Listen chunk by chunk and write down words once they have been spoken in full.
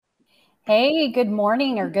Hey, good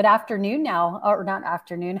morning or good afternoon now, or not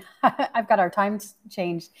afternoon. I've got our times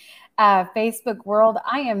changed. Facebook world,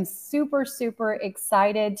 I am super, super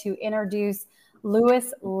excited to introduce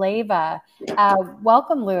Louis Leyva.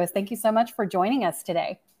 Welcome, Louis. Thank you so much for joining us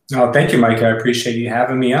today. Oh, thank you, Mike. I appreciate you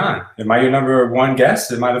having me on. Am I your number one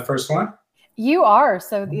guest? Am I the first one? You are.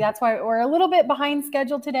 So that's why we're a little bit behind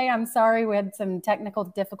schedule today. I'm sorry. We had some technical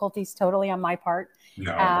difficulties totally on my part.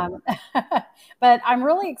 No. Um, but I'm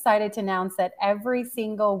really excited to announce that every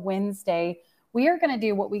single Wednesday, we are going to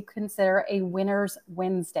do what we consider a Winners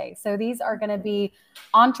Wednesday. So these are going to be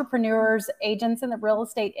entrepreneurs, agents in the real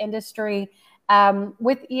estate industry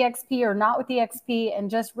with EXP or not with EXP,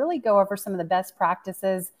 and just really go over some of the best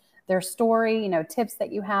practices, their story, tips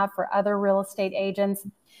that you have for other real estate agents.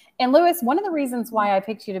 And Louis, one of the reasons why I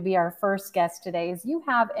picked you to be our first guest today is you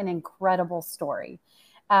have an incredible story.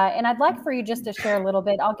 And I'd like for you just to share a little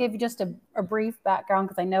bit. I'll give you just a brief background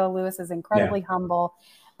because I know Louis is Yeah. incredibly humble.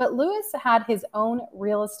 But Louis had his own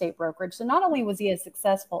real estate brokerage. So not only was he a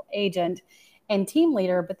successful agent and team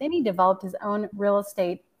leader, but then he developed his own real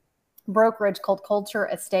estate brokerage called Culture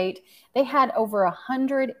Estate. They had over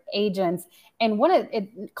 100 agents, and one of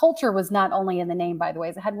it, culture was not only in the name, by the way.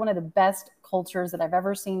 It had one of the best cultures that I've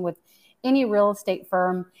ever seen with any real estate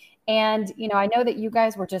firm. And I know that you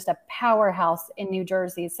guys were just a powerhouse in New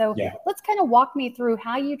Jersey. So Yeah. let's kind of walk me through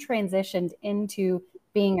how you transitioned into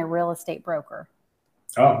being a real estate broker.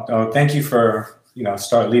 Thank you for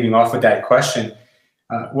start leading off with that question.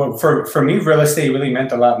 Well, for me, real estate really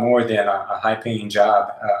meant a lot more than a high-paying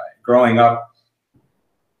job. Growing up,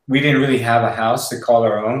 we didn't really have a house to call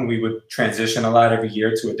our own. We would transition a lot every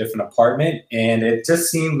year to a different apartment, and it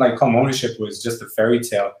just seemed like home ownership was just a fairy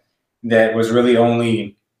tale that was really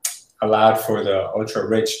only allowed for the ultra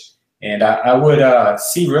rich. And I would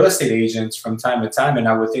see real estate agents from time to time, and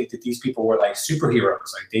I would think that these people were like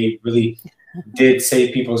superheroes. Like they really did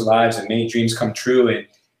save people's lives and made dreams come true. And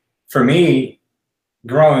for me,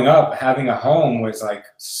 growing up, having a home was like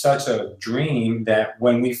such a dream that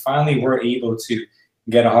when we finally were able to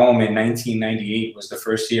get a home in 1998 was the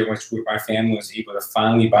first year in which my family was able to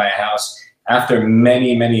finally buy a house after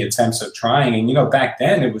many, many attempts of trying. And, back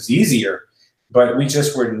then it was easier, but we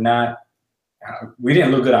just were not, we didn't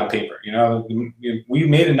look good on paper. We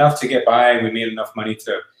made enough to get by. We made enough money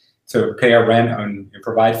to pay our rent and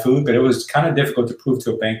provide food, but it was kind of difficult to prove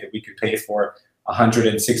to a bank that we could pay for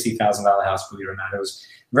 $160,000 house, believe it or not. It was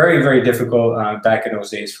very, very difficult back in those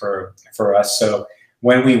days for us. So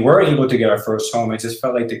when we were able to get our first home, it just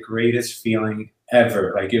felt like the greatest feeling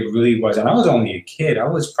ever. Like it really was. And I was only a kid. I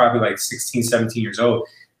was probably like 16, 17 years old,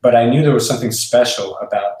 but I knew there was something special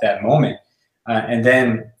about that moment. And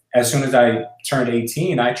then as soon as I turned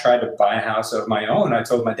 18, I tried to buy a house of my own. I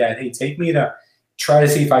told my dad, hey, take me to try to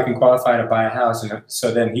see if I can qualify to buy a house. And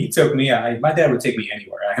so then he took me, my dad would take me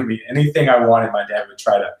anywhere. I mean, anything I wanted, my dad would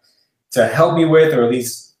try to help me with, or at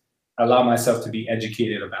least allow myself to be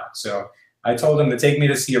educated about. So I told him to take me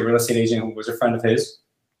to see a real estate agent who was a friend of his.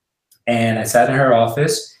 And I sat in her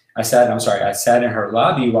office. I sat in her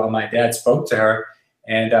lobby while my dad spoke to her.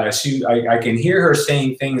 And I can hear her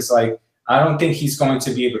saying things like, I don't think he's going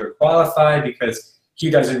to be able to qualify because he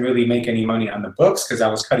doesn't really make any money on the books, because I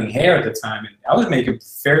was cutting hair at the time and I was making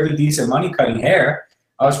fairly decent money cutting hair.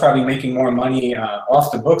 I was probably making more money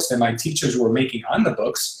off the books than my teachers were making on the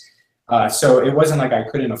books. So it wasn't like I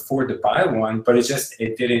couldn't afford to buy one, but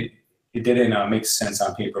it didn't make sense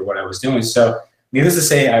on paper what I was doing. So needless to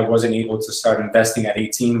say, I wasn't able to start investing at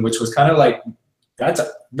 18, which was kind of like,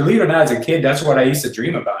 believe it or not, as a kid, that's what I used to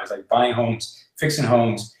dream about. Is like buying homes, fixing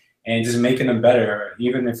homes, and just making them better,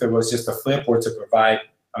 even if it was just a flip or to provide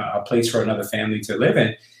a place for another family to live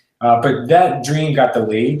in. But that dream got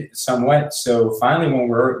delayed somewhat. So finally, when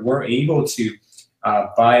we're able to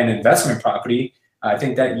buy an investment property, I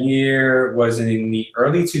think that year was in the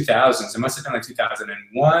early 2000s. It must have been like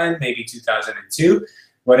 2001, maybe 2002.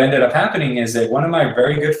 What ended up happening is that one of my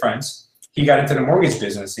very good friends, he got into the mortgage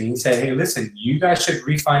business, and he said, hey, listen, you guys should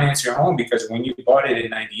refinance your home because when you bought it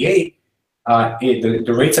in 98,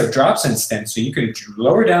 the rates have dropped since then. So you can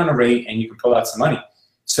lower down the rate and you can pull out some money.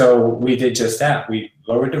 So we did just that. We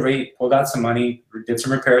lowered the rate, pulled out some money, did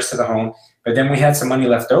some repairs to the home, but then we had some money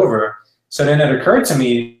left over. So then it occurred to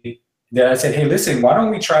me that I said, hey, listen, why don't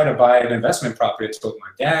we try to buy an investment property? I told my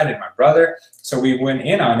dad and my brother. So we went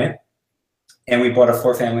in on it and we bought a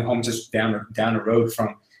 4-family home just down the road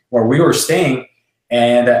from where we were staying.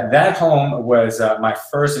 And that home was my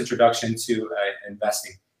first introduction to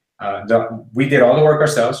investing. We did all the work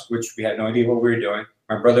ourselves, which we had no idea what we were doing.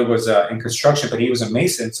 My brother was in construction, but he was a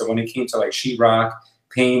mason. So when it came to like sheetrock,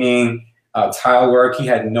 painting, tile work, he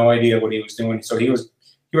had no idea what he was doing. So he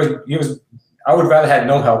I would rather have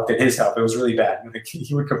no help than his help. It was really bad. Like,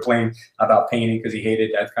 he would complain about painting because he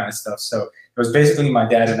hated that kind of stuff. So it was basically my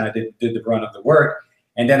dad and I did the brunt of the work.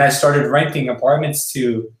 And then I started renting apartments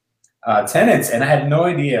to tenants, and I had no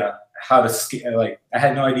idea how to I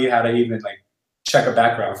had no idea how to even like check a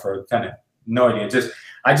background for a tenant. No idea.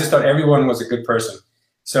 I just thought everyone was a good person.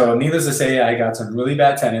 So needless to say, I got some really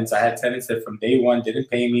bad tenants. I had tenants that from day one didn't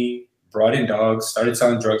pay me, brought in dogs, started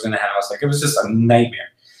selling drugs in the house. Like, it was just a nightmare.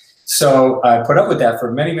 So I put up with that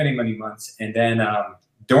for many, many, many months. And then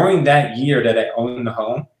during that year that I owned the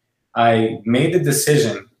home, I made the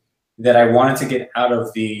decision that I wanted to get out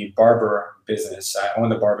of the barber business. I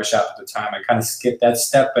owned a barber shop at the time. I kind of skipped that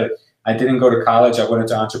step, but I didn't go to college. I went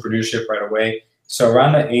into entrepreneurship right away. So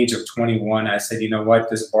around the age of 21, I said, you know what,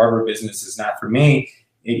 this barber business is not for me.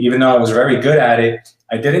 Even though I was very good at it,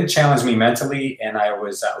 it didn't challenge me mentally, and I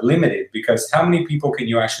was limited, because how many people can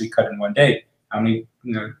you actually cut in one day? How many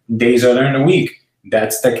days are there in a week?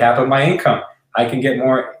 That's the cap of my income. I can get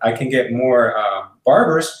more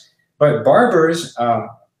barbers, but barbers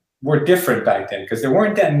were different back then, because there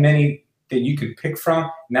weren't that many that you could pick from.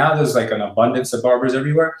 Now there's like an abundance of barbers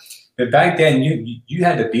everywhere. But back then, you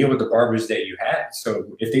had to deal with the barbers that you had.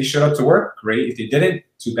 So if they showed up to work, great. If they didn't,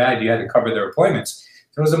 too bad. You had to cover their appointments.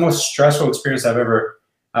 So it was the most stressful experience I've ever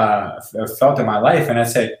felt in my life. And I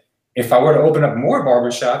said, if I were to open up more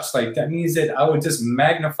barbershops, like, that means that I would just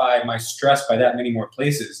magnify my stress by that many more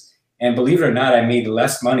places. And believe it or not, I made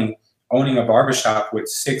less money owning a barbershop with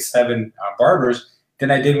 6, 7 barbers than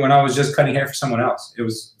I did when I was just cutting hair for someone else. It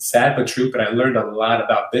was sad but true, but I learned a lot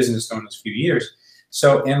about business during those few years.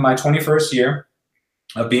 So in my 21st year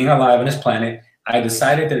of being alive on this planet, I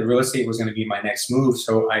decided that real estate was going to be my next move.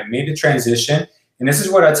 So I made the transition. And this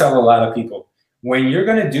is what I tell a lot of people. When you're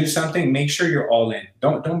going to do something, make sure you're all in.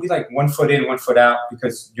 Don't be like 1 foot in, 1 foot out,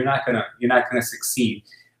 because you're not gonna succeed.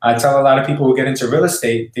 I tell a lot of people who get into real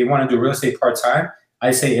estate, they want to do real estate part-time.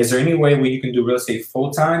 I say, is there any way where you can do real estate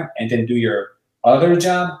full-time and then do your other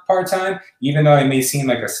job part-time, even though it may seem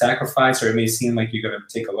like a sacrifice, or it may seem like you're going to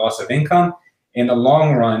take a loss of income? In the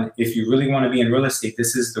long run, if you really want to be in real estate,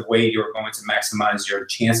 this is the way you're going to maximize your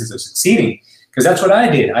chances of succeeding. Because that's what I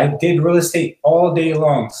did. I did real estate all day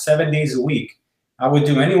long, 7 days a week. I would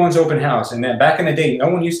do anyone's open house. And then back in the day, no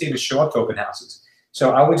one used to even show up to open houses.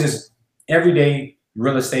 So I would just, every day,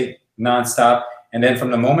 real estate nonstop. And then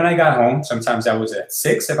from the moment I got home, sometimes I was at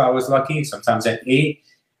 6 if I was lucky, sometimes at 8,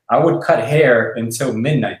 I would cut hair until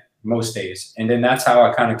midnight most days. And then that's how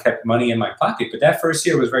I kind of kept money in my pocket. But that first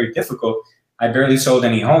year was very difficult. I barely sold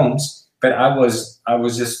any homes, but I was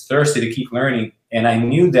just thirsty to keep learning. And I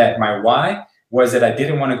knew that my why was that I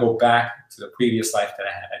didn't want to go back to the previous life that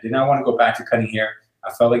I had. I did not want to go back to cutting hair.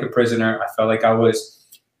 I felt like a prisoner. I felt like I was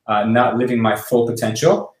not living my full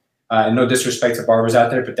potential. No disrespect to barbers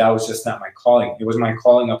out there, but that was just not my calling. It was my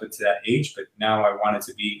calling up into that age, but now I wanted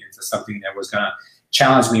to be into something that was going to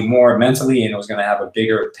challenge me more mentally, and it was going to have a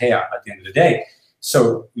bigger payout at the end of the day.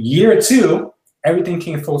 So year 2, everything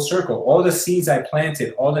came full circle. All the seeds I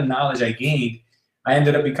planted, all the knowledge I gained, I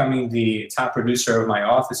ended up becoming the top producer of my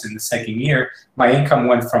office in the second year. My income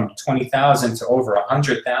went from 20,000 to over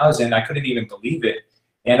 100,000. I couldn't even believe it.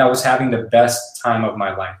 And I was having the best time of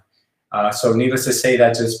my life. So needless to say,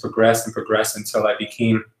 that just progressed and progressed until I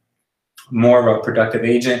became more of a productive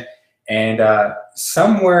agent. And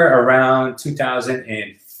somewhere around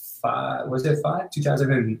 2005, was it 5?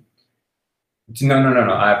 2000 no,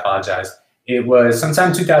 I apologize. It was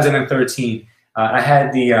sometime 2013. I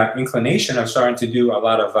had the inclination of starting to do a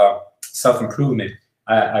lot of self-improvement.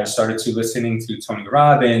 I started to listening to Tony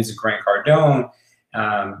Robbins, Grant Cardone.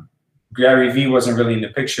 Gary Vee wasn't really in the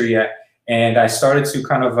picture yet. And I started to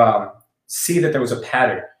kind of see that there was a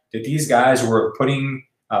pattern, that these guys were putting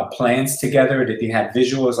plans together, that they had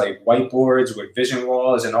visuals like whiteboards with vision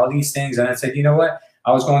walls and all these things. And I said, you know what?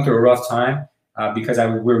 I was going through a rough time because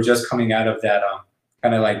we were just coming out of that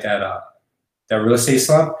kind of like that real estate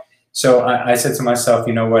slump. So I said to myself,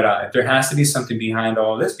 you know what, there has to be something behind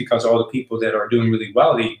all this, because all the people that are doing really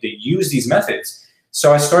well, they use these methods.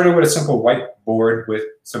 So I started with a simple whiteboard with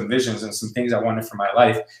some visions and some things I wanted for my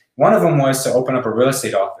life. One of them was to open up a real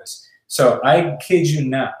estate office. So I kid you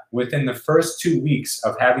not, within the first 2 weeks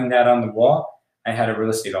of having that on the wall, I had a real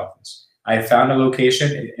estate office. I found a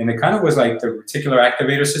location, and it kind of was like the reticular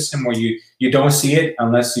activator system, where you don't see it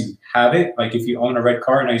unless you have it. Like if you own a red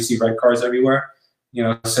car, now you see red cars everywhere. You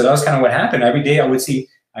know, so that was kind of what happened. Every day I would see,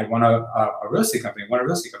 I want a real estate company, I want a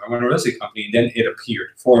real estate company, I want a real estate company, and then it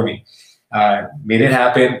appeared for me. Made it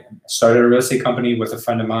happen, started a real estate company with a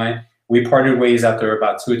friend of mine. We parted ways after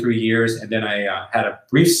about 2 or 3 years, and then I had a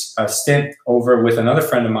brief stint over with another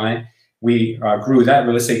friend of mine We grew that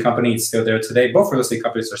real estate company. It's still there today. Both real estate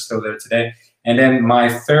companies are still there today. And then my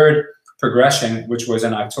third progression, which was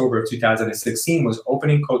in October of 2016, was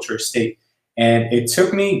opening Culture Estate. And it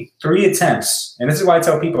took me 3 attempts. And this is why I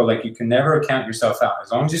tell people, like, you can never count yourself out.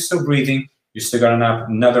 As long as you're still breathing, you still got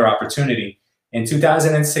another opportunity. In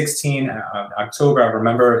 2016, October, I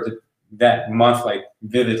remember that month like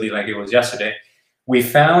vividly, like it was yesterday. We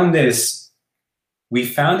found this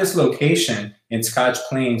location in Scotch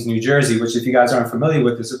Plains, New Jersey, which, if you guys aren't familiar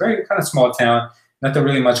with, is a very kind of small town. Nothing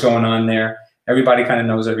really much going on there. Everybody kind of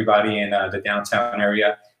knows everybody in the downtown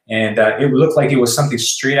area. And it looked like it was something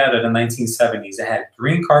straight out of the 1970s. It had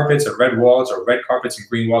green carpets or red walls, or red carpets and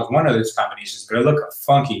green walls, one of those combinations, but it looked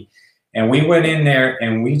funky. And we went in there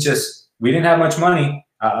and we didn't have much money.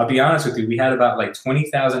 I'll be honest with you. We had about like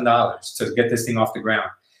 $20,000 to get this thing off the ground.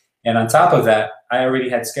 And on top of that, I already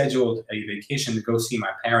had scheduled a vacation to go see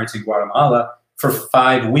my parents in Guatemala for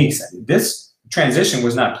 5 weeks. This transition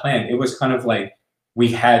was not planned. It was kind of like we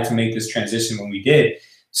had to make this transition when we did.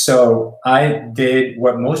 So I did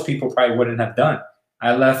what most people probably wouldn't have done.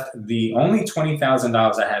 I left the only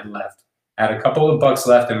 $20,000 I had left. I had a couple of bucks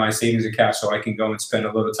left in my savings account so I can go and spend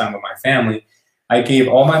a little time with my family. I gave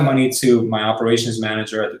all my money to my operations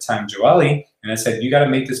manager at the time, Joelle, and I said, you got to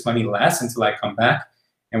make this money last until I come back.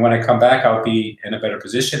 And when I come back, I'll be in a better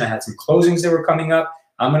position. I had some closings that were coming up.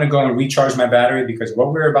 I'm going to go and recharge my battery, because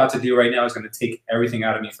what we're about to do right now is going to take everything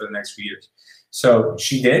out of me for the next few years. So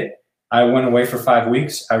she did. I went away for 5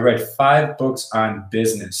 weeks. I read 5 books on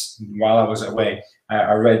business while I was away.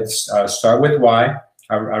 I read Start With Why.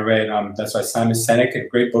 I read, that's by Simon Sinek, a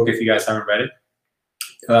great book if you guys haven't read it.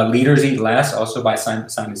 Leaders Eat Last, also by Simon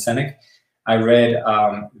Sinek. I read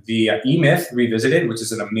the E-Myth Revisited, which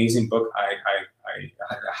is an amazing book. I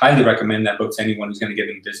highly recommend that book to anyone who's going to get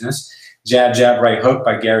in business. Jab, Jab, Right Hook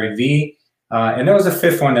by Gary Vee. And there was a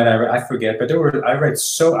 5th one that I read, I forget, but I read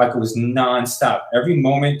it was nonstop. Every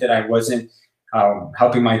moment that I wasn't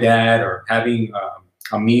helping my dad or having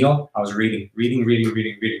a meal, I was reading.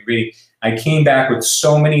 I came back with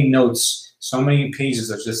so many notes, so many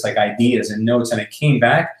pages of just like ideas and notes, and I came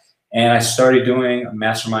back and I started doing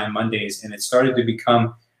Mastermind Mondays, and it started to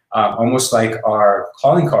become almost like our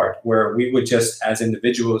calling card, where we would just, as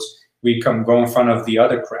individuals, we'd go in front of the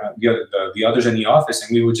other crowd, the others in the office,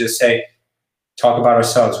 and we would just say, talk about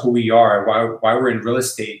ourselves, who we are, why we're in real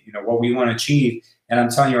estate, what we want to achieve. And I'm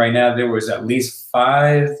telling you right now, there was at least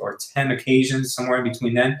 5 or 10 occasions somewhere in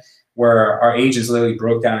between then where our agents literally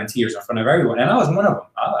broke down in tears in front of everyone. And I was one of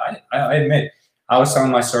them. I admit, I was telling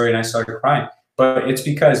my story and I started crying. But it's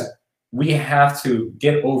because we have to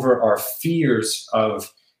get over our fears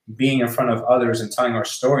of being in front of others and telling our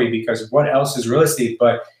story, because what else is real estate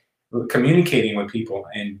but communicating with people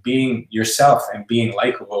and being yourself and being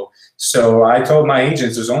likable. So I told my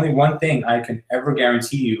agents, there's only one thing I can ever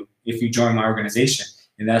guarantee you if you join my organization,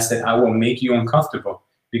 and that's that I will make you uncomfortable,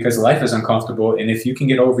 because life is uncomfortable. And if you can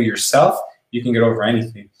get over yourself, you can get over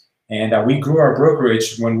anything. And we grew our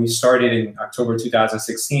brokerage when we started in October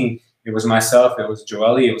 2016. It was myself, it was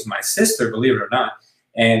Joelle, it was my sister, believe it or not,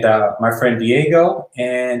 and my friend Diego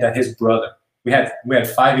and his brother. We had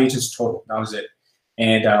 5 agents total. That was it.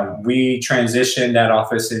 And we transitioned that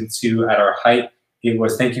office into, at our height, it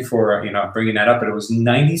was, thank you for bringing that up, but it was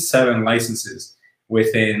 97 licenses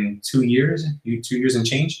within 2 years, 2 years and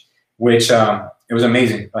change, which it was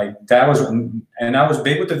amazing. Like that was, and I was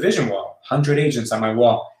big with the vision wall, 100 agents on my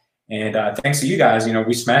wall. And thanks to you guys,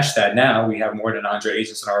 we smashed that. Now we have more than 100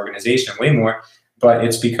 agents in our organization, way more. But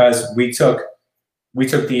it's because we took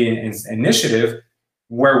the initiative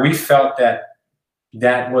where we felt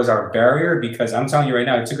that was our barrier, because I'm telling you right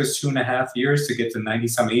now, it took us 2.5 years to get to 90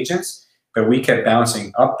 some agents, but we kept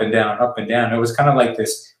bouncing up and down, up and down. It was kind of like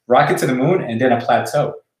this rocket to the moon and then a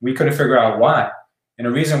plateau. We couldn't figure out why. And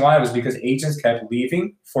the reason why was because agents kept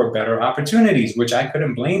leaving for better opportunities, which I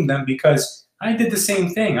couldn't blame them, because I did the same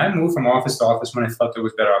thing. I moved from office to office when I felt there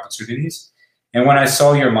was better opportunities. And when I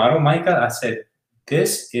saw your model, Micah, I said,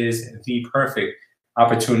 this is the perfect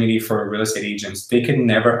opportunity for real estate agents. They can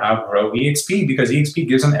never outgrow EXP, because EXP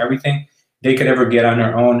gives them everything they could ever get on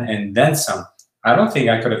their own and then some. I don't think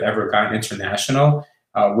I could have ever gotten international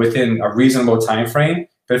within a reasonable time frame,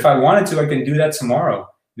 but if I wanted to, I can do that tomorrow.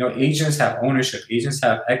 Agents have ownership, agents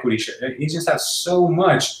have equity share, agents have so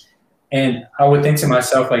much. And I would think to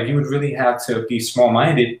myself, like, you would really have to be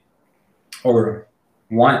small-minded or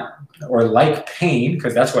want or like pain,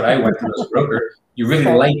 because that's what I went through as a broker. You really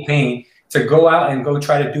like pain to go out and go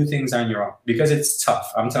try to do things on your own, because it's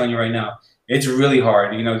tough. I'm telling you right now, it's really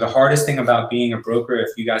hard. The hardest thing about being a broker, if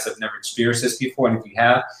you guys have never experienced this before, and if you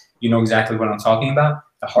have, you know exactly what I'm talking about.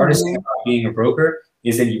 The hardest thing about being a broker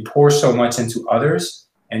is that you pour so much into others,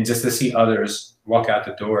 and just to see others walk out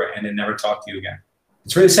the door and then never talk to you again.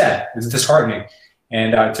 It's really sad. It's disheartening.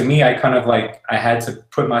 And to me, I kind of like, I had to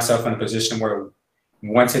put myself in a position where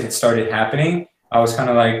once it had started happening, I was kind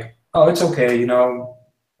of like, oh, it's okay, you know,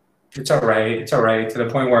 it's all right, to the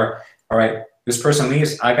point where, all right, this person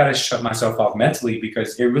leaves, I got to shut myself off mentally,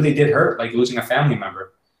 because it really did hurt, like losing a family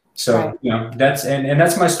member. So, right. You know, that's, and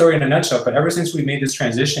that's my story in a nutshell. But ever since we made this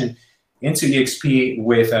transition into EXP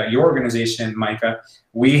with your organization, Micah,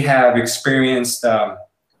 we have experienced a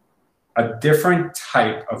different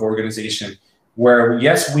type of organization where,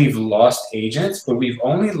 yes, we've lost agents, but we've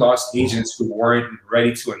only lost agents who weren't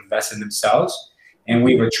ready to invest in themselves. And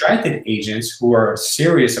we've attracted agents who are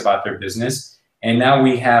serious about their business. And now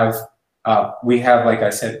we have, like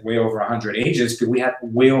I said, way over 100 agents, but we have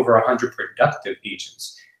way over 100 productive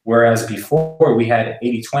agents. Whereas before we had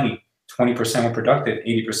 80-20, 20% were productive,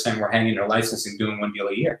 80% were hanging their license and doing one deal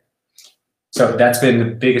a year. So that's been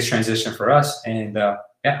the biggest transition for us. And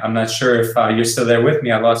yeah, I'm not sure if you're still there with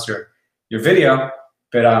me. I lost your video,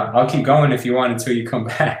 but I'll keep going if you want until you come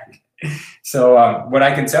back. So what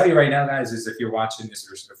I can tell you right now, guys, is if you're watching this,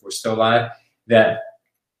 or if we're still live, that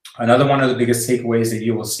another one of the biggest takeaways that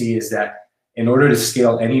you will see is that in order to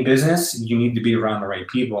scale any business, you need to be around the right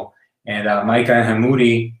people. And Micah and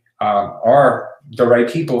Hammoudi are the right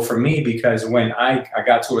people for me, because when I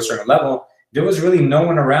got to a certain level, there was really no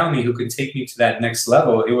one around me who could take me to that next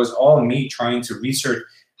level. It was all me trying to research,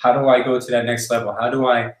 how do I go to that next level? How do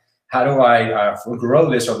I grow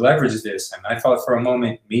this or leverage this? And I thought for a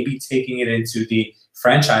moment, maybe taking it into the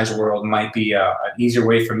franchise world might be an easier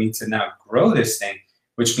way for me to now grow this thing,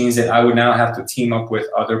 which means that I would now have to team up with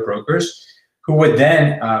other brokers who would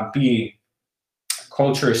then be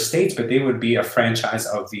culture estates, but they would be a franchise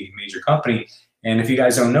of the major company. And if you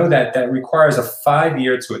guys don't know that, that requires a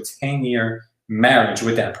 5-year to a 10-year marriage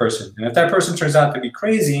with that person. And if that person turns out to be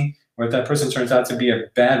crazy, or if that person turns out to be a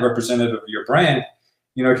bad representative of your brand,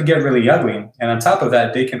 you know, it can get really ugly. And on top of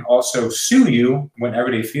that, they can also sue you whenever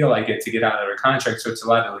they feel like it to get out of their contract. So it's a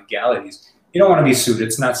lot of legalities. You don't want to be sued.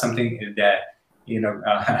 It's not something that, you know,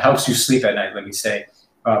 helps you sleep at night, let me say.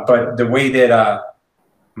 But the way that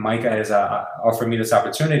Micah has offered me this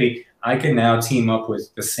opportunity, I can now team up with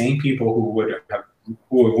the same people who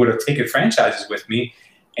would have taken franchises with me.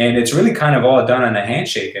 And it's really kind of all done on a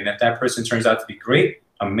handshake. And if that person turns out to be great,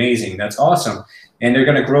 amazing, that's awesome. And they're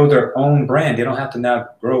going to grow their own brand. They don't have to now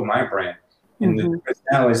grow my brand. And the difference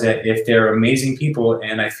now is that if they're amazing people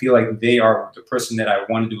and I feel like they are the person that I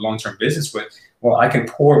want to do long-term business with, well, I can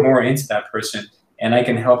pour more into that person and I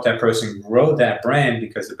can help that person grow that brand,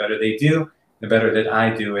 because the better they do, the better that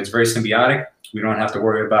I do. It's very symbiotic. We don't have to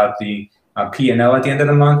worry about the P&L at the end of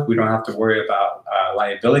the month. We don't have to worry about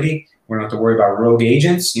liability. We don't have to worry about rogue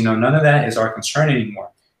agents. You know, none of that is our concern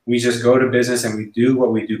anymore. We just go to business and we do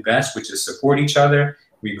what we do best, which is support each other.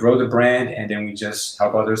 We grow the brand, and then we just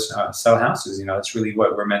help others sell houses. You know, that's really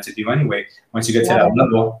what we're meant to do anyway. Once you get to that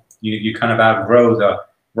level, you kind of outgrow the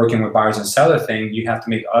working with buyers and seller thing. You have to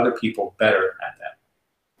make other people better at that.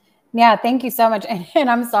 Yeah, thank you so much. And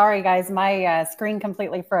I'm sorry, guys, my screen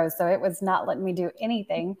completely froze, so it was not letting me do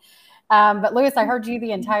anything. But Luis, I heard you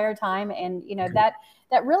the entire time, and you know that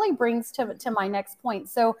really brings to my next point.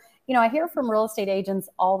 So, you know, I hear from real estate agents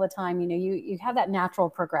all the time, you know, you have that natural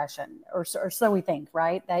progression, or so we think,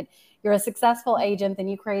 right? That you're a successful agent, then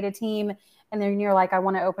you create a team, and then you're like, I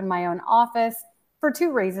want to open my own office for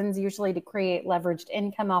 2 reasons, usually to create leveraged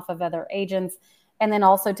income off of other agents, and then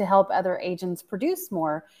also to help other agents produce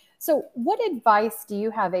more. So what advice do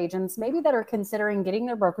you have agents maybe that are considering getting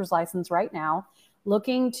their broker's license right now,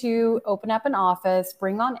 looking to open up an office,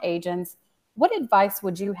 bring on agents? What advice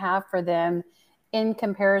would you have for them in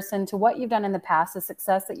comparison to what you've done in the past, the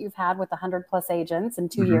success that you've had with 100+ agents in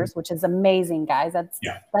 2 years, which is amazing, guys.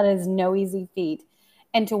 That is no easy feat,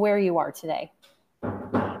 and to where you are today?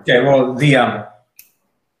 Okay, well,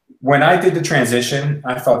 when I did the transition,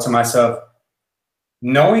 I thought to myself,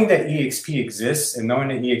 knowing that EXP exists and knowing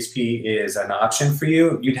that EXP is an option for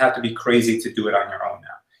you, you'd have to be crazy to do it on your own now.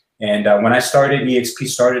 And when I started, EXP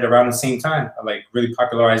started around the same time, like really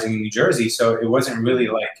popularizing in New Jersey. So it wasn't really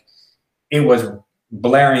like it was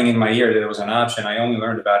blaring in my ear that it was an option. I only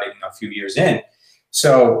learned about it a few years in.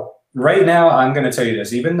 So right now, I'm going to tell you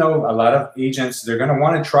this, even though a lot of agents, they're going to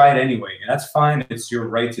want to try it anyway, and that's fine. It's your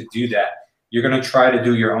right to do that. You're going to try to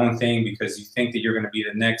do your own thing because you think that you're going to be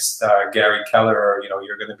the next Gary Keller, or you know,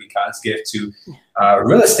 you're going to be God's gift to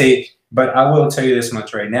real estate. But I will tell you this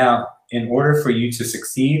much right now: in order for you to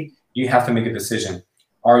succeed, you have to make a decision.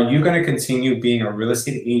 Are you going to continue being a real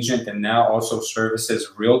estate agent and now also services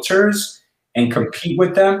realtors and compete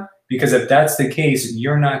with them? Because if that's the case,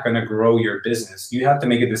 you're not going to grow your business. You have to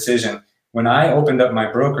make a decision. When I opened up my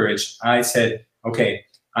brokerage, I said, okay,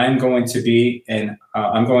 I'm going to be an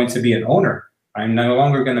owner. I'm no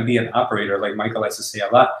longer going to be an operator, like Michael likes to say a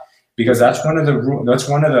lot, because that's one of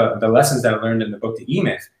the lessons that I learned in the book, The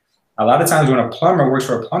E-Myth. A lot of times when a plumber works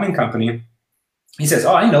for a plumbing company, he says,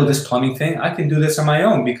 oh, I know this plumbing thing. I can do this on my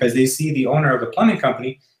own, because they see the owner of the plumbing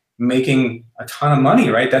company making a ton of money,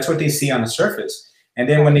 right? That's what they see on the surface. And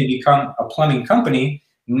then when they become a plumbing company,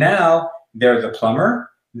 now they're the plumber,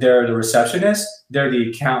 they're the receptionist, they're the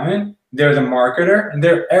accountant, they're the marketer, and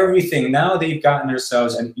they're everything. Now they've gotten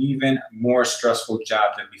themselves an even more stressful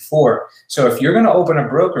job than before. So if you're going to open a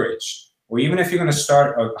brokerage, or even if you're going to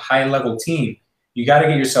start a high-level team, you got to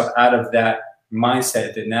get yourself out of that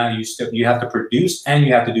mindset that now you have to produce and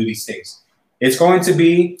you have to do these things. It's going to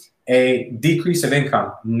be a decrease of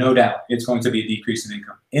income, no doubt. It's going to be a decrease in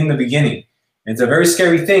income in the beginning. It's a very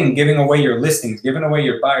scary thing, giving away your listings, giving away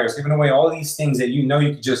your buyers, giving away all these things that you know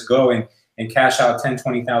you could just go and cash out $10,000,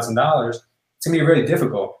 $20,000. It's gonna be really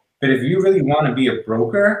difficult. But if you really want to be a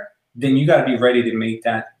broker, then you got to be ready to make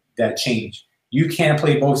that change. You can't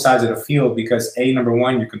play both sides of the field, because number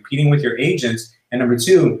one, you're competing with your agents, and number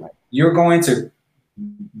two, you're going to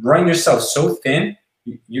run yourself so thin,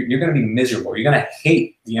 you're going to be miserable. You're going to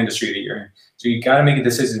hate the industry that you're in. So you got to make a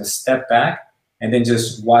decision to step back and then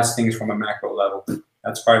just watch things from a macro level.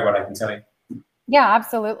 That's probably what I can tell you. Yeah,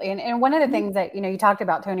 absolutely. And one of the things that, you talked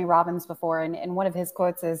about Tony Robbins before, and one of his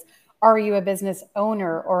quotes is, are you a business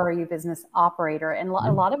owner or are you a business operator? And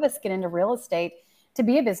a lot of us get into real estate to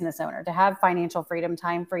be a business owner, to have financial freedom,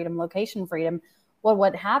 time freedom, location freedom. Well,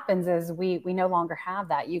 what happens is we no longer have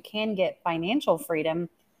that. You can get financial freedom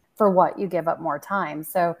for what you give up more time.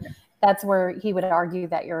 So that's where he would argue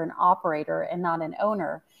that you're an operator and not an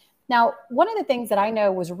owner. Now, one of the things that I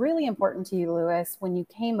know was really important to you, Louis, when you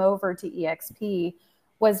came over to EXP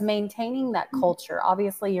was maintaining that culture.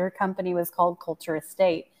 Obviously, your company was called Culture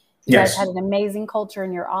Estate. You guys had an amazing culture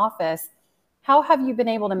in your office. How have you been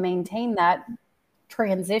able to maintain that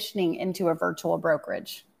transitioning into a virtual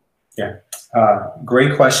brokerage? Yeah,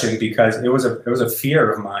 great question, because it was a fear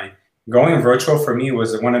of mine. Going virtual for me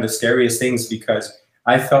was one of the scariest things, because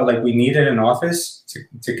I felt like we needed an office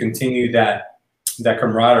to continue that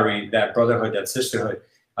camaraderie, that brotherhood, that sisterhood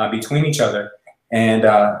between each other. And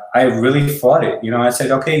I really fought it. I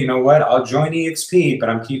said, okay, you know what? I'll join EXP, but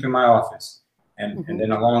I'm keeping my office. And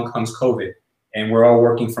then along comes COVID, and we're all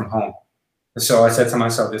working from home. So I said to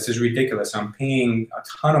myself, this is ridiculous. I'm paying a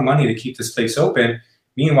ton of money to keep this place open.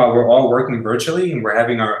 Meanwhile, we're all working virtually and we're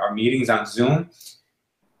having our meetings on Zoom.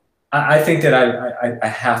 I think that I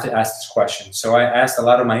have to ask this question. So I asked a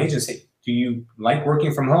lot of my agents, hey, do you like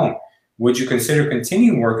working from home? Would you consider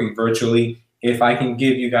continuing working virtually if I can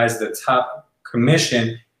give you guys the top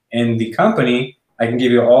commission in the company? I can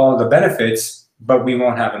give you all the benefits, but we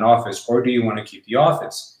won't have an office. Or do you want to keep the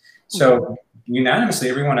office? So unanimously,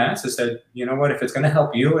 everyone asked us, said, you know what, if it's going to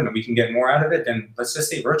help you and we can get more out of it, then let's just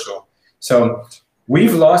stay virtual. So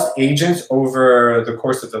we've lost agents over the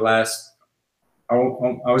course of the last, I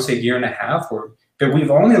would say, year and a half, but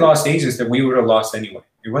we've only lost agents that we would have lost anyway.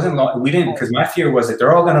 It wasn't, we didn't, because my fear was that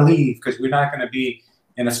they're all going to leave because we're not going to be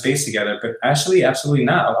in a space together. But actually, absolutely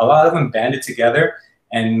not. A lot of them banded together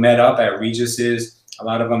and met up at Regis's. A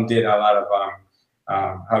lot of them did a lot of,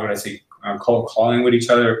 how would I say, cold calling with each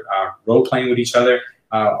other, role playing with each other.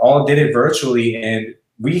 All did it virtually, and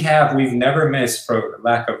we've never missed, for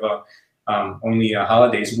lack of only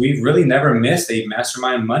holidays, we've really never missed a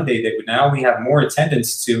Mastermind Monday that now we have more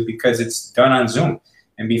attendance to because it's done on Zoom.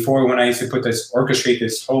 And before, when I used to orchestrate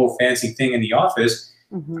this whole fancy thing in the office,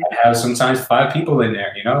 I'd have sometimes 5 people in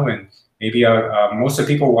there, and maybe most of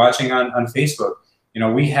the people watching on Facebook.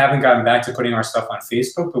 We haven't gotten back to putting our stuff on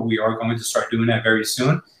Facebook, but we are going to start doing that very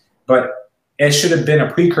soon. But it should have been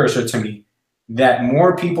a precursor to me that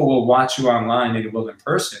more people will watch you online than it will in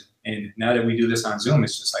person. And now that we do this on Zoom,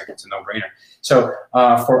 it's just like, it's a no-brainer. So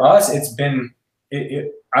for us, it's been,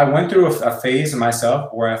 I went through a phase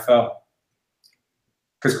myself where I felt,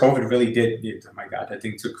 because COVID really did, oh my God, that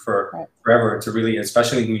thing took forever to really,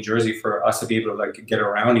 especially in New Jersey, for us to be able to get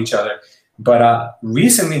around each other. But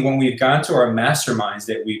recently, when we've gone to our masterminds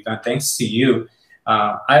that we've done, thanks to you,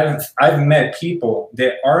 I've met people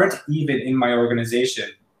that aren't even in my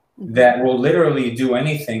organization that will literally do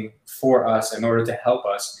anything for us in order to help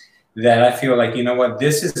us, that I feel like, you know what,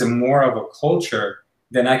 this is more of a culture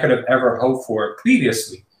than I could have ever hoped for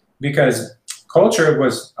previously, because culture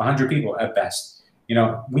was 100 people at best.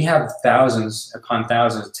 We have thousands upon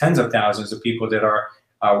thousands, tens of thousands of people that are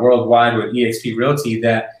worldwide with eXp Realty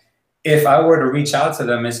that if I were to reach out to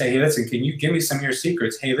them and say, hey, listen, can you give me some of your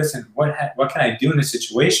secrets? Hey, listen, what can I do in this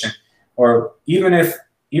situation? Or even if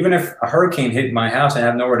a hurricane hit my house and I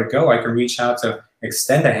have nowhere to go, I can reach out to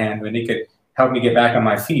extend a hand and they could help me get back on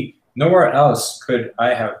my feet. Nowhere else could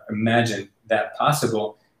I have imagined that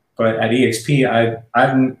possible. But at EXP,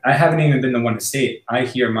 I haven't even been the one to say it. I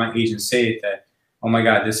hear my agents say it that, oh my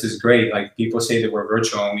God, this is great. Like people say that we're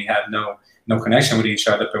virtual and we have no connection with each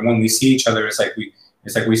other. But when we see each other, it's like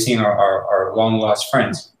we've seen our long lost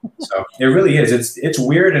friends. So it really is. It's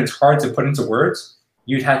weird and it's hard to put into words.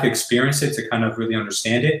 You'd have to experience it to kind of really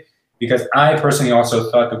understand it. Because I personally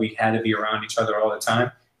also thought that we had to be around each other all the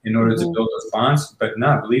time in order to build those bonds. But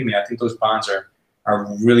no, believe me, I think those bonds are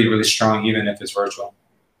really, really strong, even if it's virtual.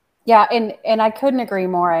 Yeah, and I couldn't agree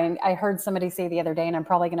more. I heard somebody say the other day, and I'm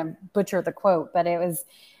probably going to butcher the quote, but it was,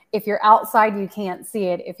 if you're outside, you can't see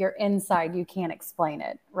it. If you're inside, you can't explain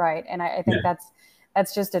it, right? And I think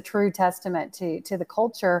that's just a true testament to the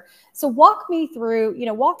culture. So walk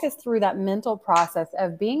us through that mental process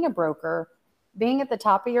of being a broker, being at the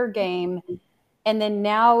top of your game, and then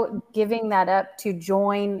now giving that up to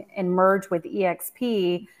join and merge with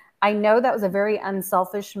EXP. I know that was a very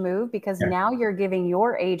unselfish move because now you're giving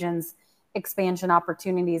your agents expansion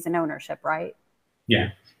opportunities and ownership, right?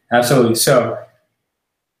 Yeah, absolutely. So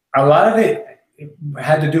a lot of it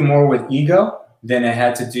had to do more with ego than it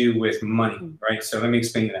had to do with money, right? So let me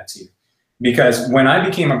explain that to you. Because when I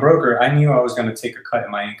became a broker, I knew I was going to take a cut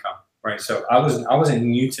in my income, right? So I wasn't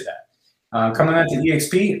new to that. Coming out to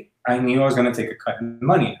EXP, I knew I was going to take a cut in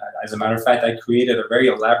money. As a matter of fact, I created a very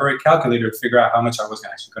elaborate calculator to figure out how much I was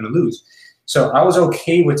actually going to lose. So I was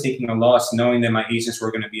okay with taking a loss, knowing that my agents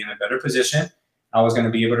were going to be in a better position. I was going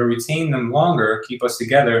to be able to retain them longer, keep us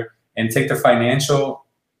together, and take the financial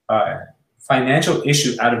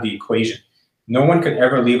issue out of the equation. No one could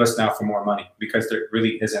ever leave us now for more money because there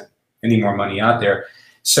really isn't any more money out there.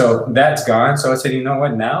 So that's gone. So I said, you know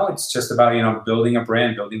what? Now it's just about, building a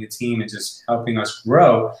brand, building a team, and just helping us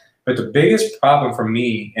grow. But the biggest problem for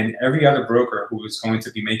me and every other broker who is going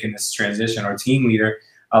to be making this transition or team leader,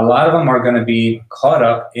 a lot of them are going to be caught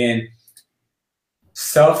up in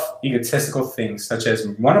self-egotistical things, such as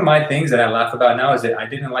one of my things that I laugh about now is that I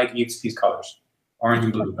didn't like EXP's colors, orange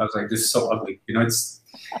and blue. I was like, this is so ugly.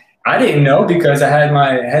 I didn't know because I had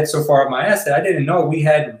my head so far up my ass that I didn't know we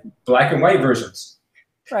had black and white versions.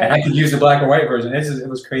 Right. And I could use the black and white version. It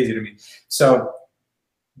was crazy to me. So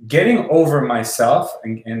getting over myself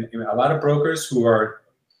and a lot of brokers who are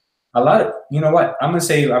you know what? I'm going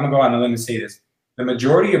to go out on a limb and say this. The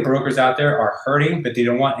majority of brokers out there are hurting, but they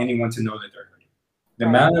don't want anyone to know that they're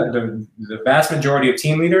hurting. The vast majority of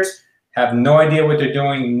team leaders have no idea what they're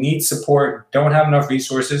doing, need support, don't have enough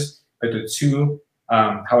resources, but they're too,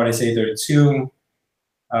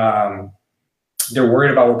 they're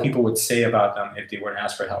worried about what people would say about them if they were to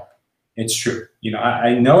ask for help. It's true.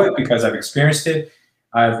 I know it because I've experienced it.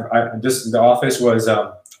 The office was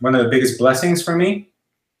one of the biggest blessings for me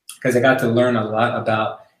because I got to learn a lot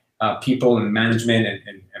about people and management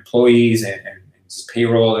and employees and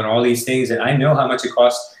payroll and all these things. And I know how much it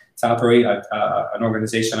costs to operate an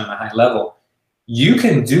organization on a high level. You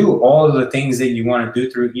can do all of the things that you want to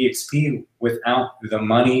do through EXP without the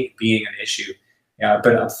money being an issue.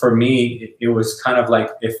 But for me, it was kind of like,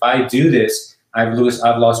 if I do this, I've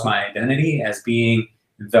lost my identity as being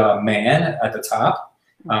the man at the top.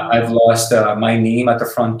 I've lost my name at the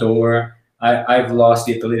front door. I've lost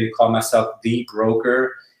the ability to call myself the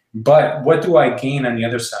broker. But what do I gain on the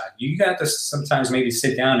other side? You got to sometimes maybe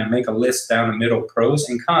sit down and make a list down the middle, pros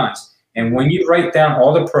and cons. And when you write down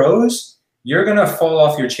all the pros, you're going to fall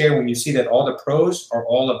off your chair when you see that all the pros are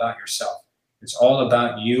all about yourself. It's all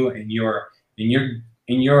about you and your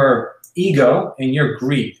ego and your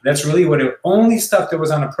greed. That's really what the only stuff that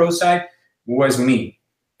was on the pro side was me.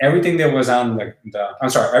 Everything that was on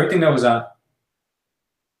everything that was on,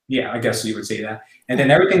 I guess you would say that. And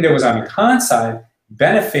then everything that was on the con side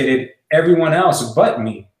benefited everyone else but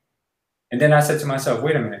me. And then I said to myself,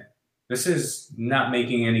 wait a minute, this is not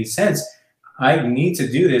making any sense. I need to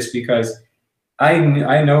do this because I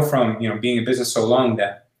know from being in business so long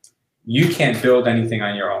that you can't build anything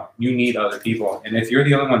on your own. You need other people. And if you're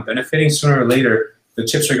the only one benefiting, sooner or later, the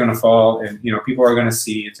chips are going to fall and people are going to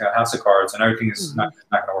see it's a house of cards and everything is not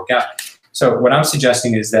going to work out. So what I'm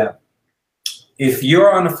suggesting is that if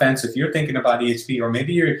you're on the fence, if you're thinking about EXP, or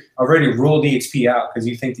maybe you're already ruled EXP out because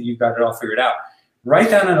you think that you've got it all figured out, write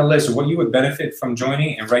down on a list what you would benefit from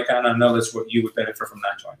joining and write down on another list what you would benefit from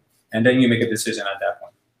not joining. And then you make a decision at that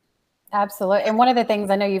point. Absolutely. And one of the things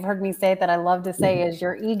I know you've heard me say that I love to say is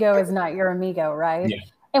your ego is not your amigo, right? Yeah.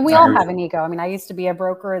 And we all have an ego. I mean, I used to be a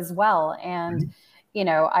broker as well. And, you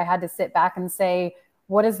know, I had to sit back and say,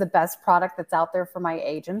 what is the best product that's out there for my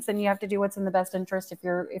agents? And you have to do what's in the best interest if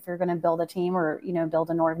you're going to build a team or, you know, build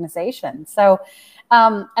an organization. So,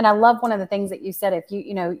 and I love one of the things that you said, if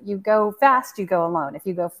you go fast, you go alone. If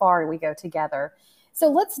you go far, we go together. So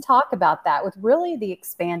let's talk about that with really the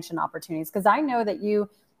expansion opportunities. Because I know that you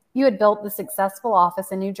had built the successful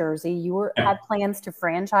office in New Jersey. You had plans to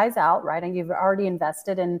franchise out, right? And you've already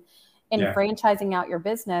invested in franchising out your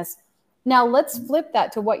business. Now let's flip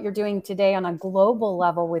that to what you're doing today on a global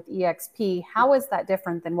level with eXp. How is that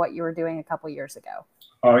different than what you were doing a couple of years ago?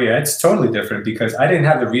 Oh yeah, it's totally different because I didn't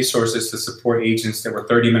have the resources to support agents that were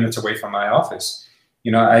 30 minutes away from my office.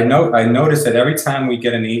 You know, I noticed that every time we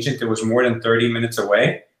get an agent that was more than 30 minutes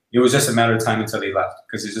away, it was just a matter of time until they left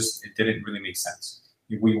because it didn't really make sense.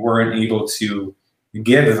 We weren't able to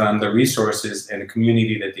give them the resources and the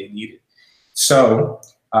community that they needed. So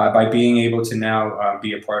by being able to now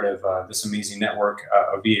be a part of this amazing network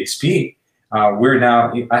of eXp,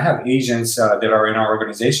 I have agents that are in our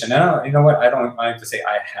organization. Now, you know what? I don't like to say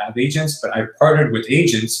I have agents, but I've partnered with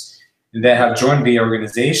agents that have joined the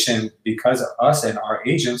organization because of us and our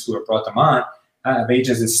agents who have brought them on. I have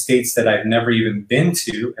agents in states that I've never even been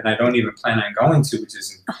to, and I don't even plan on going to, which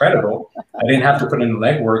is incredible. I didn't have to put in the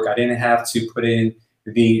legwork. I didn't have to put in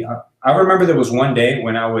I remember there was one day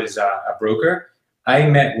when I was a broker, I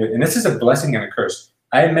met with, and this is a blessing and a curse,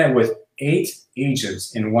 I met with 8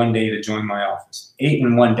 agents in one day to join my office. 8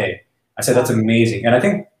 in one day. I said, that's amazing. And I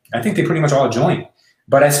think they pretty much all joined.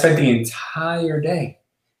 But I spent the entire day.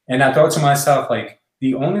 And I thought to myself, like,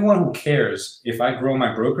 the only one who cares if I grow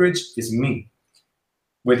my brokerage is me.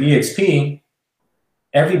 With eXp,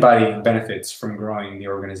 everybody benefits from growing the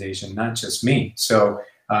organization, not just me. So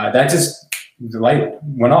that just, the light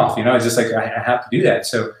went off, you know, it's just like, I have to do that.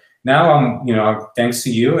 So now I'm, you know, thanks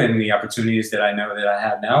to you and the opportunities that I know that I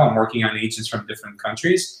have now, I'm working on agents from different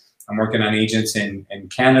countries. I'm working on agents in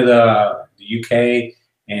Canada, the UK,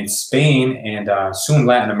 and Spain, and soon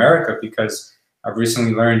Latin America, because I've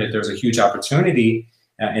recently learned that there's a huge opportunity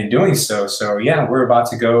in doing so. So yeah, we're about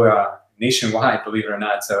to go nationwide, believe it or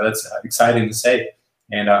not. So that's exciting to say.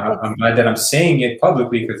 And I'm glad that I'm saying it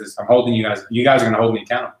publicly because I'm holding you guys are going to hold me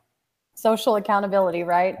accountable. Social accountability,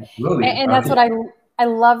 right? Absolutely. And that's what I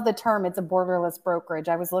love the term. It's a borderless brokerage.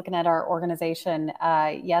 I was looking at our organization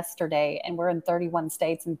yesterday, and we're in 31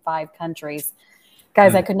 states and 5 countries.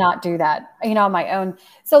 Guys, I could not do that, you know, on my own.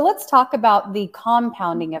 So let's talk about the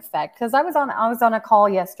compounding effect, because I was on a call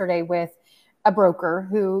yesterday with a broker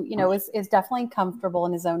who, you know, is definitely comfortable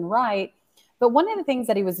in his own right. But one of the things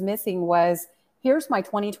that he was missing was, here's my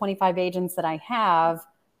 25 agents that I have.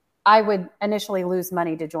 I would initially lose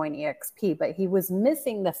money to join eXp, but he was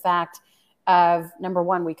missing the fact of, number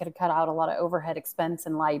one, we could have cut out a lot of overhead expense,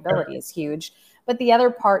 and liability is huge. But the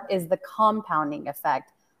other part is the compounding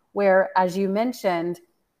effect, where, as you mentioned,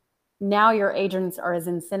 now your agents are as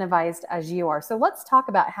incentivized as you are. So let's talk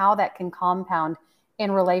about how that can compound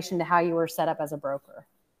in relation to how you were set up as a broker.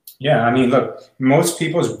 Yeah, I mean, look, most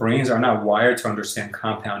people's brains are not wired to understand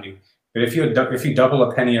compounding. But if you double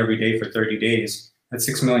a penny every day for 30 days, that's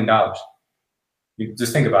 $6 million. You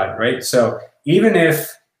just think about it, right? So even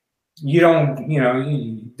if you don't, you know,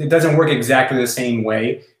 it doesn't work exactly the same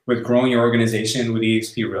way with growing your organization with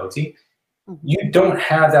eXp Realty, you don't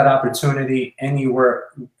have that opportunity anywhere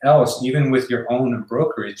else, even with your own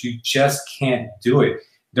brokerage. You just can't do it.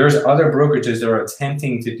 There's other brokerages that are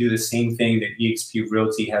attempting to do the same thing that eXp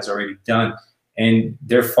Realty has already done, and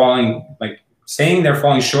they're falling, like, saying they're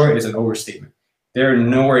falling short is an overstatement. They're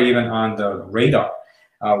nowhere even on the radar.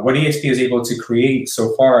 What eXp is able to create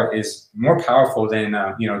so far is more powerful than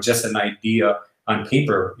you know, just an idea on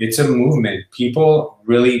paper. It's a movement. People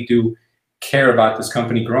really do care about this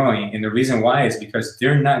company growing, and the reason why is because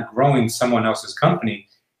they're not growing someone else's company.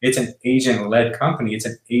 It's an agent-led company. It's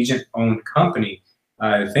an agent-owned company.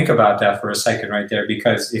 Think about that for a second right there,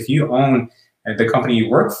 because if you own the company you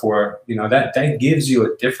work for, you know, that gives you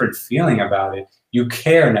a different feeling about it. You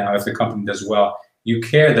care now if the company does well. You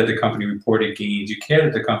care that the company reported gains. You care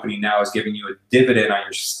that the company now is giving you a dividend on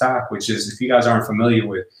your stock, which is, if you guys aren't familiar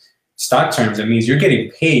with stock terms, it means you're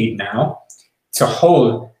getting paid now to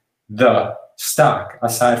hold the stock.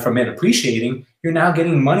 Aside from it appreciating, you're now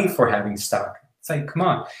getting money for having stock. It's like, come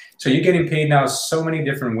on. So you're getting paid now so many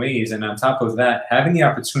different ways. And on top of that, having the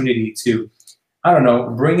opportunity to, I don't know,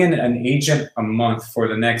 bring in an agent a month for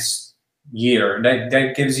the next year,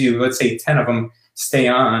 that gives you, let's say 10 of them stay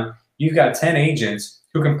on. You've got 10 agents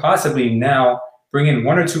who can possibly now bring in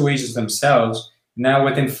 1 or 2 agents themselves. Now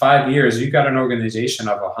within 5 years, you've got an organization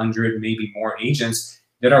of 100, maybe more agents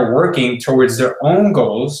that are working towards their own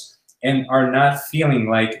goals and are not feeling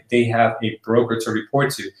like they have a broker to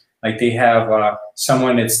report to, like they have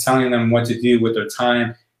someone that's telling them what to do with their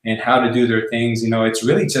time and how to do their things. It's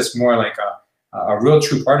really just more like a real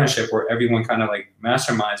true partnership where everyone kind of like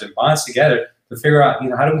masterminds and bonds together to figure out,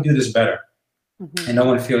 how do we do this better? And no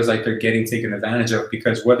one feels like they're getting taken advantage of,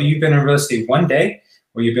 because whether you've been in real estate one day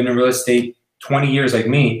or you've been in real estate 20 years like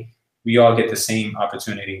me, we all get the same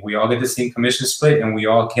opportunity. We all get the same commission split, and we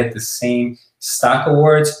all get the same stock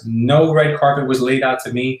awards. No red carpet was laid out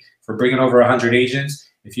to me for bringing over 100 agents.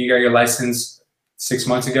 If you got your license 6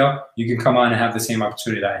 months ago, you can come on and have the same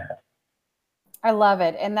opportunity that I had. I love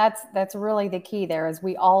it. And that's really the key there, is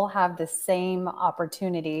we all have the same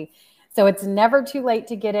opportunity. So it's never too late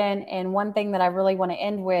to get in. And one thing that I really want to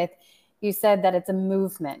end with, you said that it's a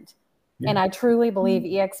movement. Yeah. And I truly believe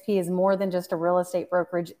eXp is more than just a real estate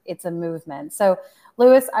brokerage. It's a movement. So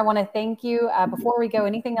Louis, I want to thank you. Before we go,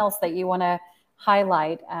 anything else that you want to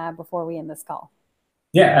highlight before we end this call?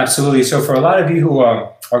 Yeah, absolutely. So for a lot of you who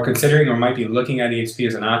are considering or might be looking at eXp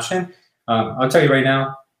as an option, I'll tell you right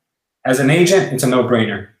now, as an agent, it's a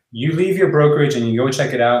no-brainer. You leave your brokerage and you go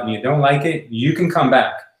check it out and you don't like it, you can come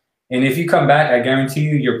back. And if you come back, I guarantee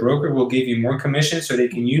you your broker will give you more commission so they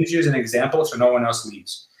can use you as an example so no one else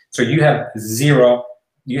leaves. So you have zero,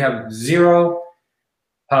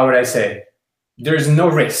 how would I say? There's no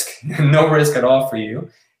risk, no risk at all for you.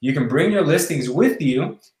 You can bring your listings with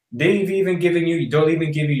you. They'll even give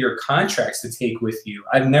you your contracts to take with you.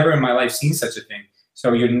 I've never in my life seen such a thing.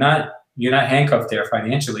 So you're not handcuffed there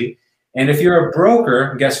financially. And if you're a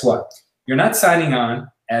broker, guess what? You're not signing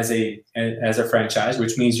on as a franchise,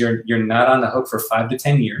 which means you're not on the hook for 5 to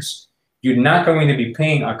 10 years. You're not going to be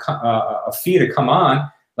paying a fee to come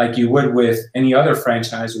on like you would with any other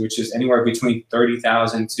franchise, which is anywhere between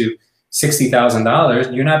 $30,000 to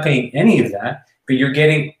 $60,000. You're not paying any of that, but you're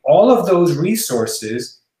getting all of those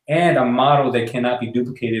resources and a model that cannot be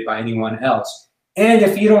duplicated by anyone else. And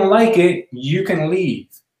if you don't like it, you can leave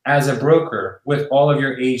as a broker with all of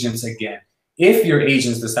your agents again. If your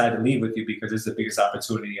agents decide to leave with you, because it's the biggest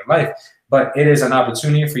opportunity in life, but it is an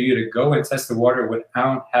opportunity for you to go and test the water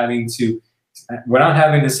without having to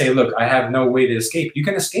say, look, I have no way to escape. You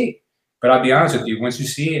can escape, but I'll be honest with you, once you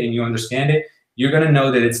see it and you understand it, you're going to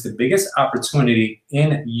know that it's the biggest opportunity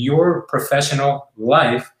in your professional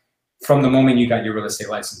life from the moment you got your real estate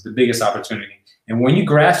license, the biggest opportunity. And when you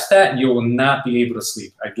grasp that, you will not be able to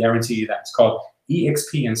sleep. I guarantee you that. It's called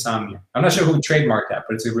eXp insomnia. I'm not sure who trademarked that,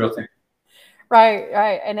 but it's a real thing.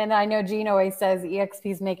 Right. And then I know Gene always says eXp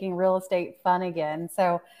is making real estate fun again.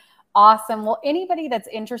 So awesome. Well, anybody that's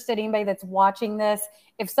interested, anybody that's watching this,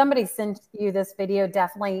 if somebody sent you this video,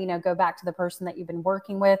 definitely, go back to the person that you've been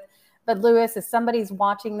working with. But Louis, if somebody's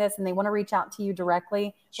watching this and they want to reach out to you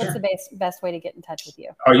directly, sure, what's the best way to get in touch with you?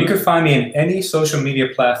 Oh, you can find me in any social media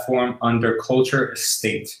platform under Culture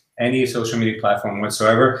Estate, any social media platform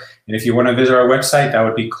whatsoever. And if you want to visit our website, that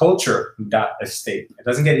would be culture.estate. It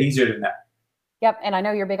doesn't get easier than that. Yep. And I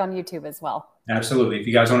know you're big on YouTube as well. Absolutely. If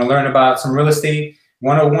you guys want to learn about some real estate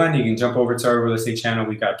 101, you can jump over to our real estate channel.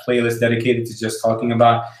 We got playlists dedicated to just talking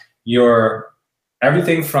about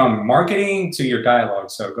everything from marketing to your dialogue.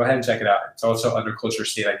 So go ahead and check it out. It's also under Culture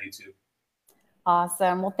Estate on YouTube.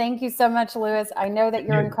 Awesome. Well, thank you so much, Louis. I know that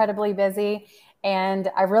you're incredibly busy, and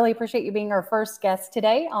I really appreciate you being our first guest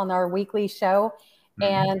today on our weekly show.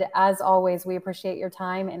 And as always, we appreciate your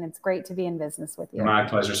time, and it's great to be in business with you. My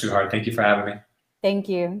pleasure, sweetheart. Thank you for having me. Thank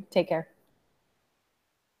you. Take care.